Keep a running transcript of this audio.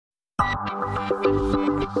Hey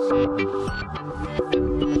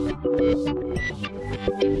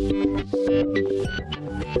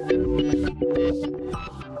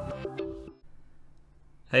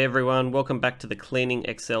everyone, welcome back to the Cleaning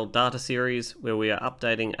Excel data series, where we are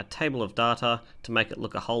updating a table of data to make it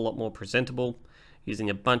look a whole lot more presentable using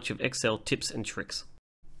a bunch of Excel tips and tricks.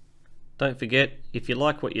 Don't forget, if you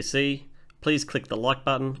like what you see, please click the like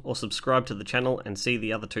button or subscribe to the channel and see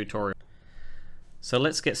the other tutorials. So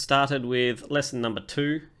let's get started with lesson number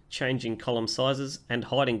 2, changing column sizes and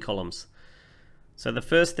hiding columns. So the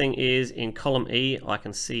first thing is in column E, I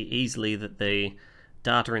can see easily that the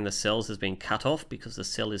data in the cells has been cut off because the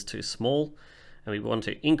cell is too small, and we want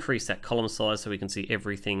to increase that column size so we can see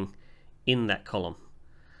everything in that column.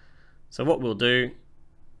 So what we'll do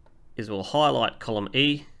is we'll highlight column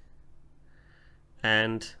E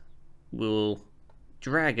and we'll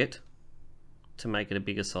drag it to make it a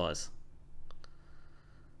bigger size.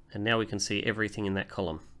 And now we can see everything in that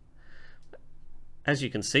column. As you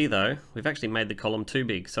can see though, we've actually made the column too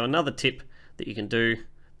big. So another tip that you can do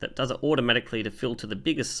that does it automatically to fill to the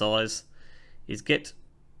biggest size is get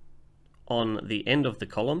on the end of the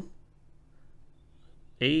column,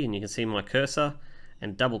 E, and you can see my cursor,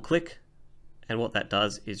 and double click, and what that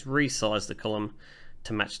does is resize the column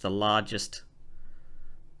to match the largest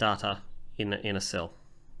data in a cell.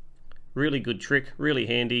 Really good trick, really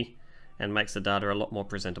handy, and makes the data a lot more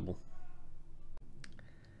presentable.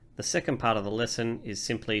 The second part of the lesson is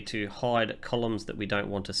simply to hide columns that we don't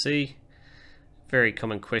want to see. Very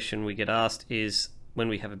common question we get asked is when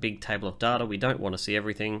we have a big table of data, we don't want to see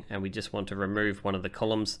everything and we just want to remove one of the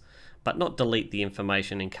columns, but not delete the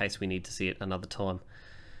information in case we need to see it another time.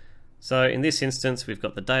 So in this instance, we've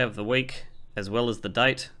got the day of the week as well as the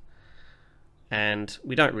date, and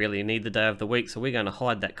we don't really need the day of the week, so we're going to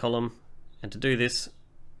hide that column. And to do this,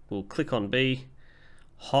 we'll click on B,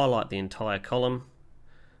 highlight the entire column,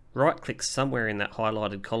 right click somewhere in that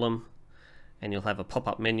highlighted column, and you'll have a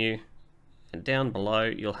pop-up menu. And down below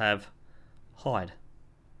you'll have hide.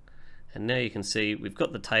 And now you can see we've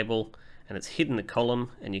got the table and it's hidden the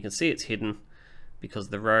column, and you can see it's hidden because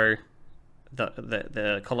the row,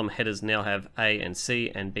 the column headers now have A and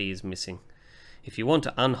C and B is missing. If you want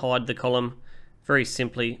to unhide the column, very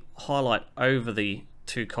simply highlight over the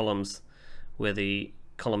two columns where the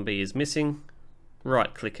column B is missing,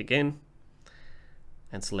 right click again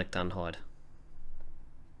and select unhide.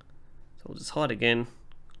 So we'll just hide again,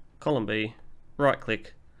 column B, right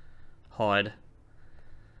click, hide,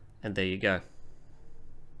 and there you go.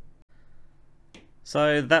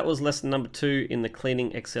 So that was lesson number 2 in the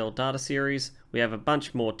Cleaning Excel data series. We have a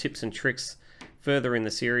bunch more tips and tricks further in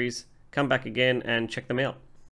the series. Come back again and check them out.